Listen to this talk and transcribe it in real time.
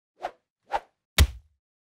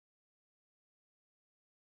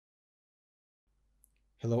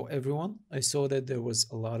Hello everyone, I saw that there was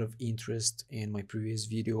a lot of interest in my previous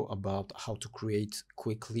video about how to create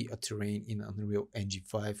quickly a terrain in Unreal Engine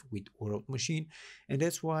 5 with World Machine, and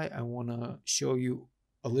that's why I want to show you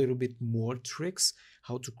a little bit more tricks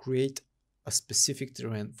how to create a specific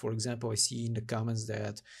terrain. For example, I see in the comments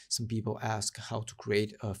that some people ask how to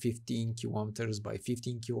create a 15 kilometers by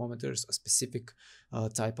 15 kilometers, a specific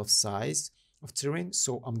type of size of terrain.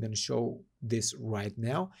 So I'm going to show this right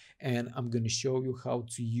now, and I'm going to show you how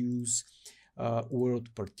to use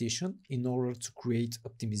world partition in order to create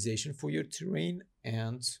optimization for your terrain.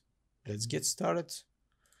 And let's get started.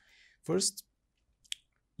 First,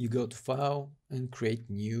 you go to File and create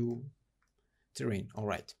new terrain. All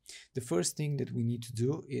right, the first thing that we need to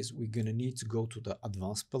do is we're going to need to go to the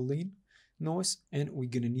advanced plane noise, and we're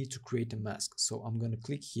going to need to create a mask. So I'm going to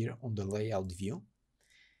click here on the layout view.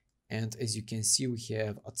 And as you can see, we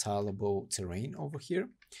have a tileable terrain over here.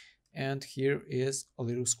 And here is a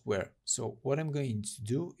little square. So what I'm going to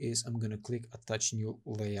do is I'm going to click Attach New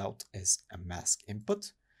Layout as a mask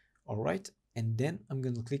input. All right. And then I'm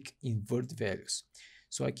going to click Invert Values.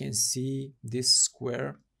 So I can see this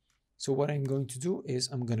square. So what I'm going to do is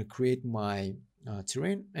I'm going to create my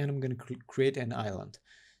terrain, and I'm going to create an island.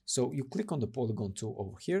 So you click on the polygon tool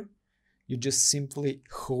over here. You just simply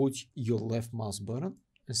hold your left mouse button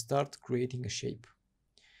and start creating a shape.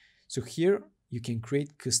 So here you can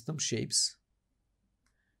create custom shapes,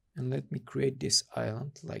 and let me create this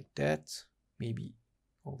island like that, maybe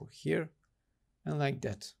over here and like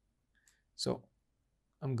that. So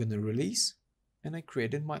I'm gonna release, and I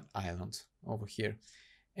created my island over here.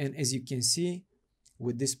 And as you can see,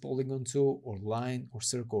 with this polygon tool or line or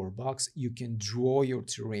circle or box, you can draw your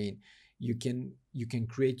terrain. You can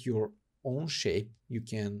create your own shape. You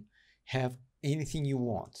can have anything you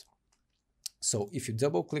want. So if you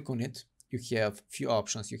double click on it, you have few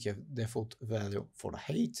options. You have default value for the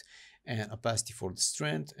height and opacity for the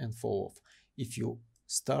strength and fall off. If you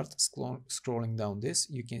start scrolling down this,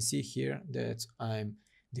 you can see here that I'm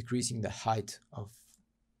decreasing the height of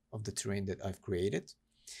the terrain that I've created,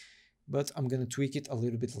 but I'm going to tweak it a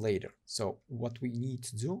little bit later. So what we need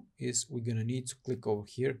to do is we're going to need to click over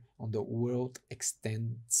here on the world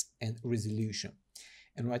extents and resolution.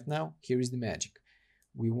 And right now, here is the magic.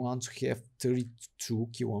 We want to have 32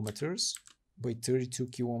 kilometers by 32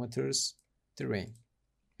 kilometers terrain.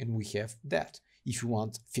 And we have that. If you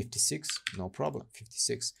want 56, no problem,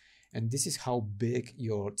 56. And this is how big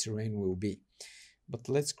your terrain will be. But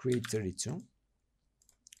let's create 32.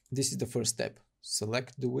 This is the first step.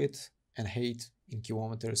 Select the width and height in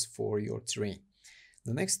kilometers for your terrain.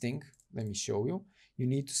 The next thing, let me show you. You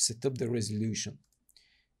need to set up the resolution.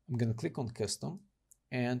 I'm going to click on Custom.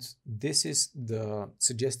 And this is the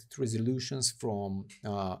suggested resolutions from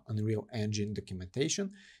Unreal Engine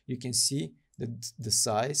documentation. You can see that the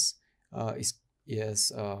size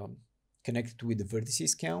is connected with the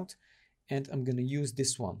vertices count. And I'm going to use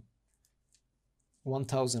this one,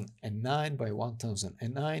 1009 by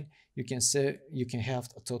 1009. You can say you can have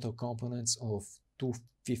a total components of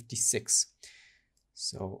 256.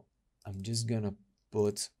 So I'm just going to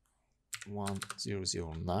put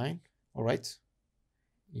 1009. All right.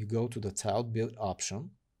 You go to the tile build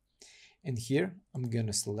option, and here I'm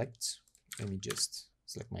gonna select, let me just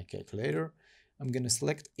select my calculator. I'm gonna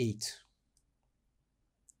select 8.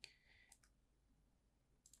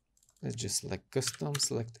 Let's just select custom,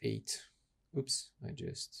 select 8. Oops, I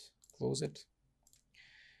just close it.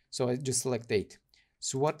 So I just select 8.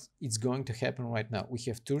 So what is going to happen right now? We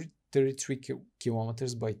have 33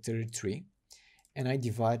 kilometers by 33, and I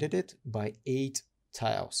divided it by 8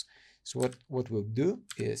 tiles. So what we'll do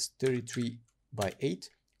is 33 by 8.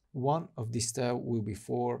 One of this tile will be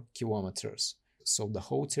 4 kilometers. So the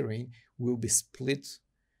whole terrain will be split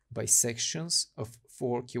by sections of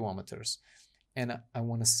 4 kilometers. And I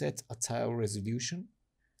want to set a tile resolution.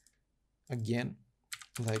 Again,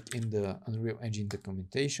 like in the Unreal Engine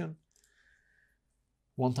documentation,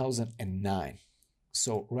 1009.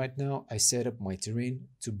 So right now I set up my terrain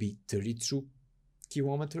to be 32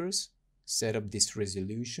 kilometers, set up this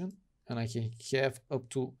resolution, and I can have up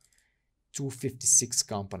to 256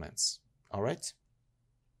 components. All right.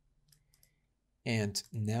 And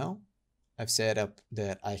now I've set up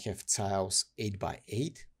that I have tiles 8 by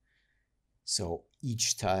 8. So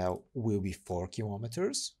each tile will be 4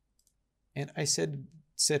 kilometers. And I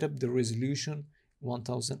set up the resolution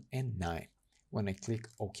 1009. When I click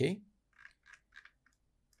OK,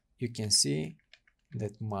 you can see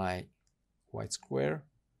that my white square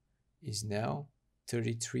is now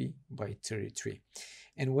 33 by 33.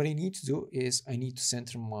 And what I need to do is I need to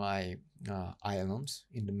center my island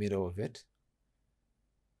in the middle of it.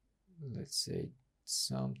 Let's say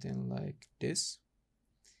something like this.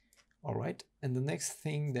 All right, and the next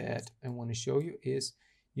thing that I want to show you is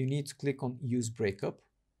you need to click on use breakup,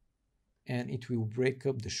 and it will break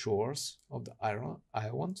up the shores of the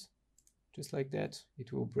island. Just like that,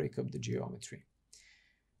 it will break up the geometry.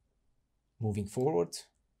 Moving forward,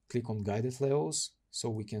 click on guided levels so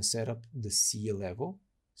we can set up the sea level,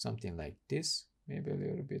 something like this, maybe a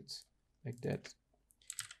little bit like that,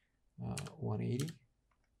 180.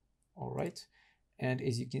 All right, and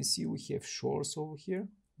as you can see, we have shores over here.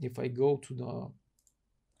 If I go to the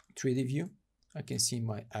 3D view, I can see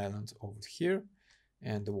my island over here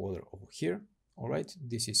and the water over here. All right,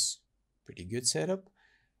 this is pretty good setup.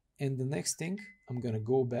 And the next thing, I'm gonna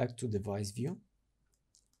go back to device view,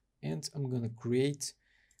 and I'm gonna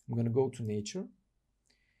go to nature,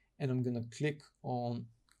 and I'm gonna click on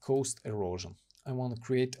coast erosion. I want to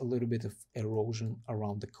create a little bit of erosion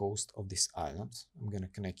around the coast of this island. I'm gonna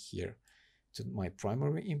connect here to my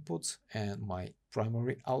primary input and my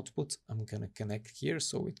primary output. I'm gonna connect here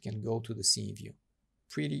so it can go to the scene view.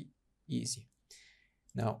 Pretty easy.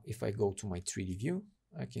 Now, if I go to my 3D view,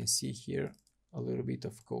 I can see here a little bit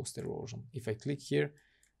of coast erosion. If I click here,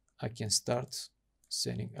 I can start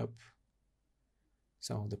setting up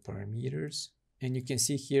some of the parameters. And you can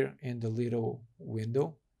see here in the little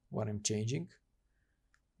window what I'm changing.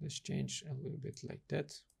 Let's change a little bit like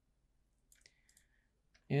that.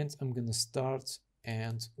 And I'm gonna start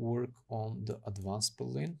and work on the advanced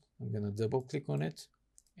plugin. I'm gonna double click on it,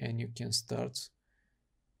 and you can start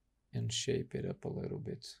and shape it up a little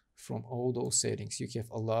bit. From all those settings, you have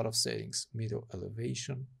a lot of settings. Middle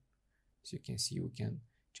elevation, as you can see, we can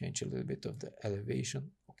change a little bit of the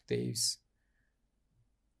elevation, octaves.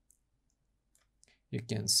 You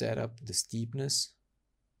can set up the steepness.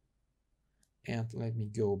 And let me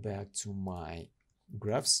go back to my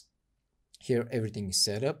graphs. Here everything is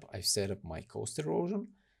set up. I've set up my coast erosion.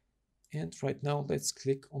 And right now let's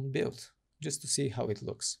click on build just to see how it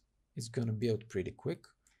looks. It's gonna build pretty quick.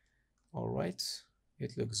 All right,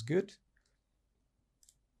 it looks good.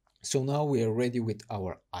 So now we are ready with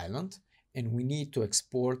our island, and we need to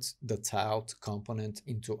export the tiled component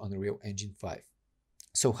into Unreal Engine 5.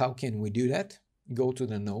 So how can we do that? Go to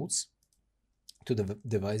the nodes, to the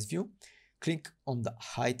device view, click on the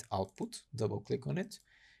height output, double click on it,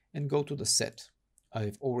 and go to the set.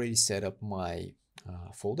 I've already set up my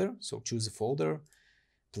folder, so choose a folder,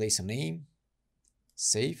 place a name,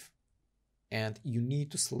 save, and you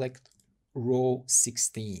need to select row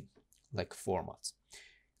 16 like format.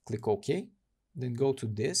 Click OK, then go to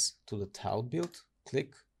this, to the tile build,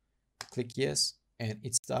 click yes, and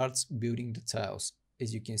it starts building the tiles.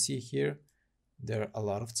 As you can see here, there are a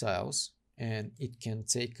lot of tiles, and it can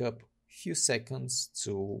take up a few seconds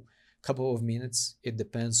to a couple of minutes. It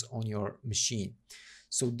depends on your machine.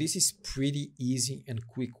 So this is pretty easy and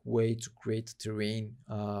quick way to create terrain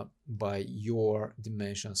by your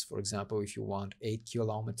dimensions. For example, if you want 8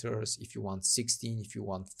 kilometers, if you want 16, if you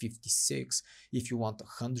want 56, if you want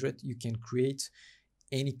 100, you can create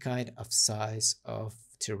any kind of size of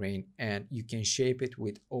terrain, and you can shape it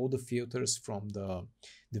with all the filters from the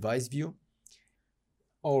device view.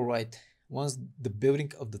 All right, once the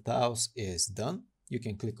building of the tiles is done, you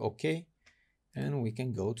can click OK, and we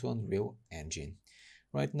can go to Unreal Engine.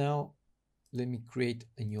 Right now, let me create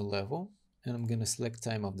a new level, and I'm gonna select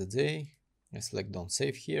time of the day. I select don't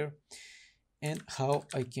save here, and how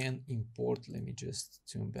I can import, let me just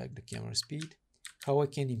tune back the camera speed, how I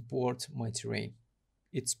can import my terrain.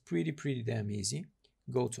 It's pretty damn easy.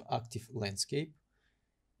 Go to active landscape,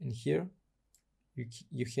 and here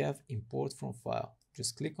you have import from file.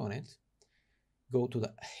 Just click on it, go to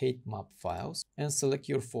the height map files, and select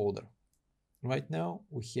your folder. Right now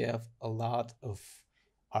we have a lot of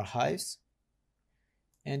archives,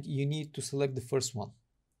 and you need to select the first one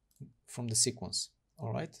from the sequence.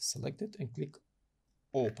 All right, select it and click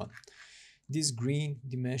open. These green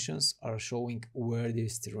dimensions are showing where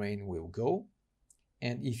this terrain will go,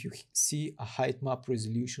 and if you see a height map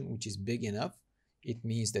resolution which is big enough, it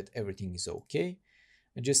means that everything is okay.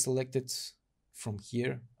 I just selected from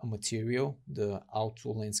here a material, the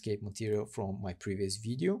auto landscape material from my previous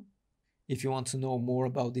video. If you want to know more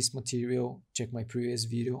about this material, check my previous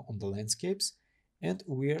video on the landscapes, and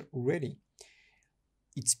we're ready.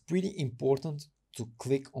 It's pretty important to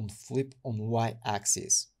click on flip on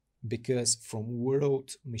y-axis, because from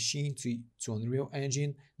world machine to Unreal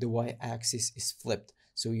Engine, the y-axis is flipped.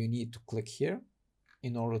 So you need to click here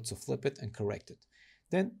in order to flip it and correct it.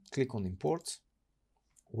 Then click on import,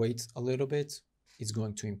 wait a little bit, it's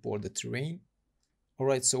going to import the terrain. All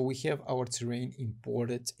right, so we have our terrain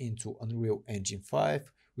imported into Unreal Engine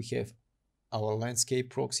 5. We have our landscape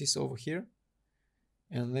proxies over here.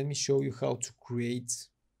 and let me show you how to create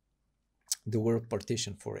the world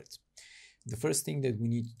partition for it. The first thing that we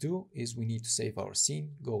need to do is we need to save our scene.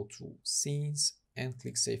 Go to scenes and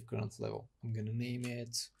click save current level. I'm gonna name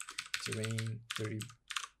it terrain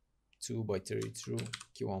 32 by 32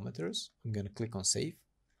 kilometers. I'm gonna click on save.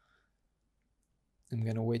 I'm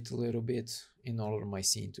gonna wait a little bit in order for my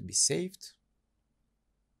scene to be saved.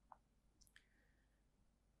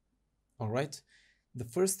 All right, the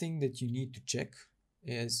first thing that you need to check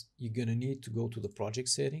is you're gonna need to go to the project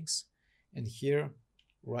settings, and here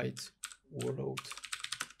write world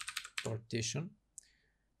partition,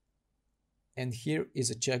 and here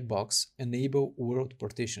is a checkbox, enable world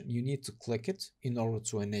partition. You need to click it in order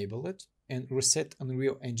to enable it, and reset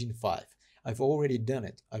Unreal Engine 5. I've already done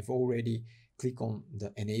it. I've already clicked on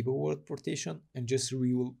the enable world partition and just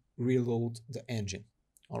reload the engine.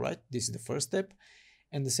 All right, this is the first step.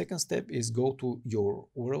 And the second step is go to your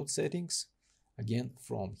world settings. Again,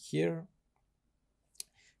 from here,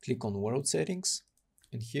 click on world settings,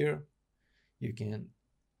 and here you can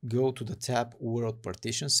go to the tab world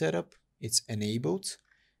partition setup. It's enabled,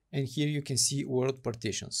 and here you can see world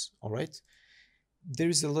partitions. All right, there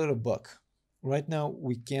is a little bug. Right now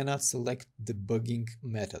we cannot select debugging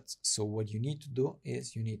methods, so what you need to do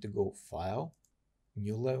is you need to go file,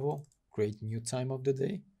 new level, create new time of the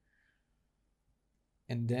day,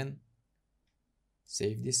 and then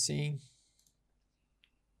save this scene.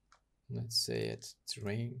 Let's say it's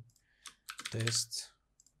terrain test,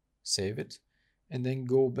 save it, and then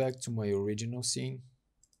go back to my original scene.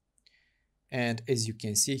 And as you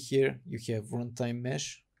can see here, you have runtime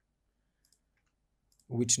mesh,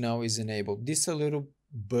 which now is enabled. This is a little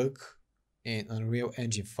bug in Unreal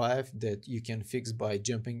Engine 5 that you can fix by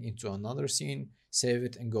jumping into another scene, save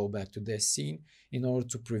it, and go back to that scene in order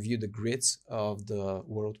to preview the grids of the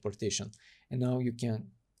world partition. And now you can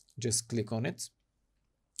just click on it,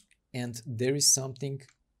 and there is something.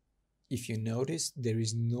 If you notice, there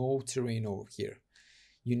is no terrain over here.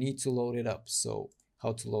 You need to load it up. So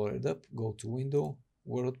how to load it up? Go to Window,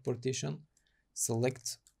 World Partition,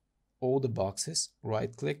 select all the boxes,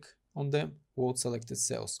 right click on them, load selected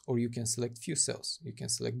cells, or you can select few cells. You can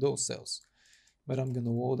select those cells. But I'm gonna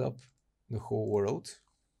load up the whole world.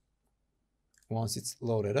 Once it's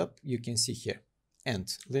loaded up, you can see here.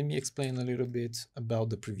 And let me explain a little bit about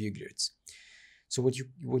the preview grids. So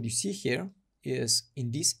what you see here is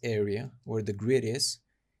in this area where the grid is,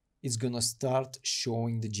 it's gonna start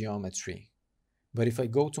showing the geometry. But if I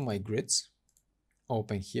go to my grids,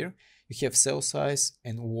 open here, you have cell size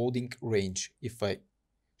and loading range. If I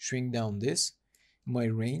shrink down this, my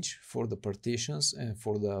range for the partitions and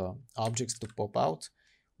for the objects to pop out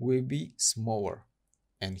will be smaller.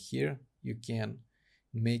 And here you can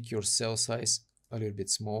make your cell size a little bit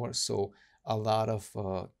smaller, so a lot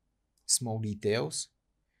of small details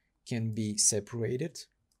can be separated.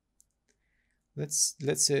 Let's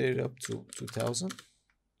set it up to 2000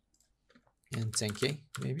 and 10K,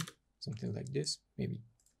 maybe something like this, maybe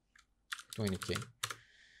 20K.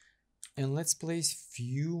 And let's place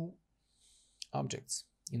few objects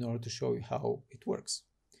in order to show you how it works.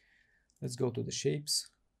 Let's go to the shapes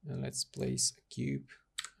and let's place a cube.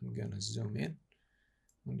 I'm gonna zoom in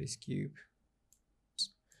on this cube.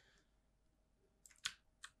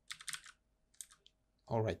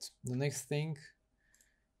 All right, the next thing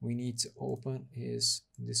we need to open is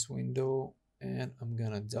this window, and I'm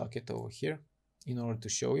gonna dock it over here in order to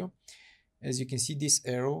show you. As you can see, this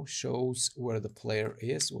arrow shows where the player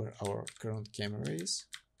is, where our current camera is.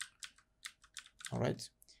 All right,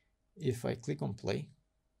 if I click on play,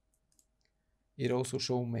 it also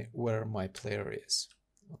shows me where my player is.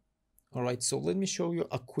 All right, so let me show you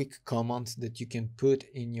a quick command that you can put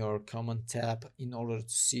in your command tab in order to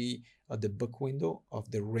see a debug window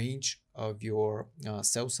of the range of your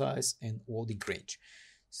cell size and loading range.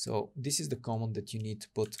 So this is the command that you need to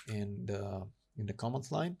put in the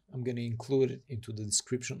command line. I'm going to include it into the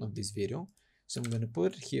description of this video. So I'm going to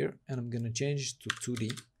put it here and I'm going to change it to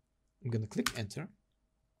 2D. I'm going to click enter.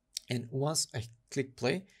 And once I click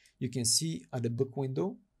play, you can see a debug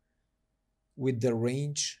window with the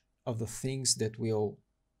range of the things that will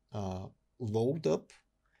load up.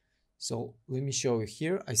 So let me show you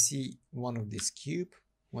here. I see one of this cube.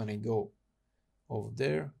 When I go over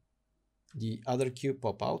there, the other cube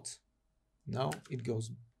pop out. Now it goes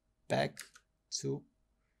back to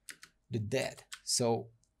the dead. So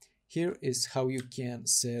here is how you can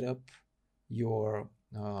set up your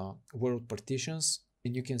world partitions,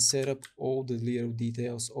 and you can set up all the little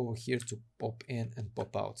details over here to pop in and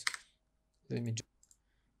pop out. Let me.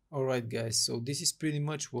 All right, guys. So this is pretty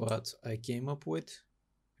much what I came up with.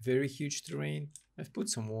 Very huge terrain. I've put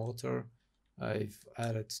some water. I've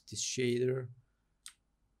added this shader,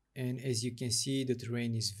 and as you can see, the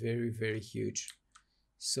terrain is very huge.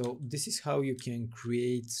 So this is how you can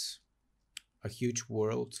create a huge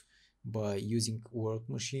world by using world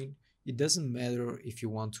machine. It doesn't matter if you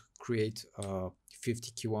want to create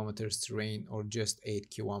 50 kilometers terrain or just 8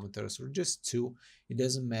 kilometers or just 2. It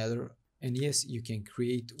doesn't matter. And yes, you can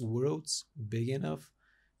create worlds big enough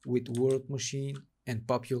with world machine and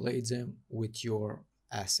populate them with your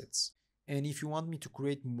assets. And if you want me to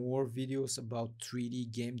create more videos about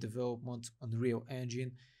 3D game development, Unreal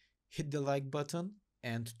Engine, hit the like button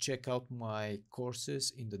and check out my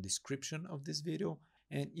courses in the description of this video.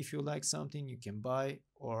 And if you like something, you can buy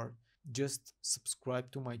or just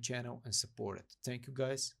subscribe to my channel and support it. Thank you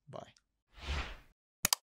guys. Bye.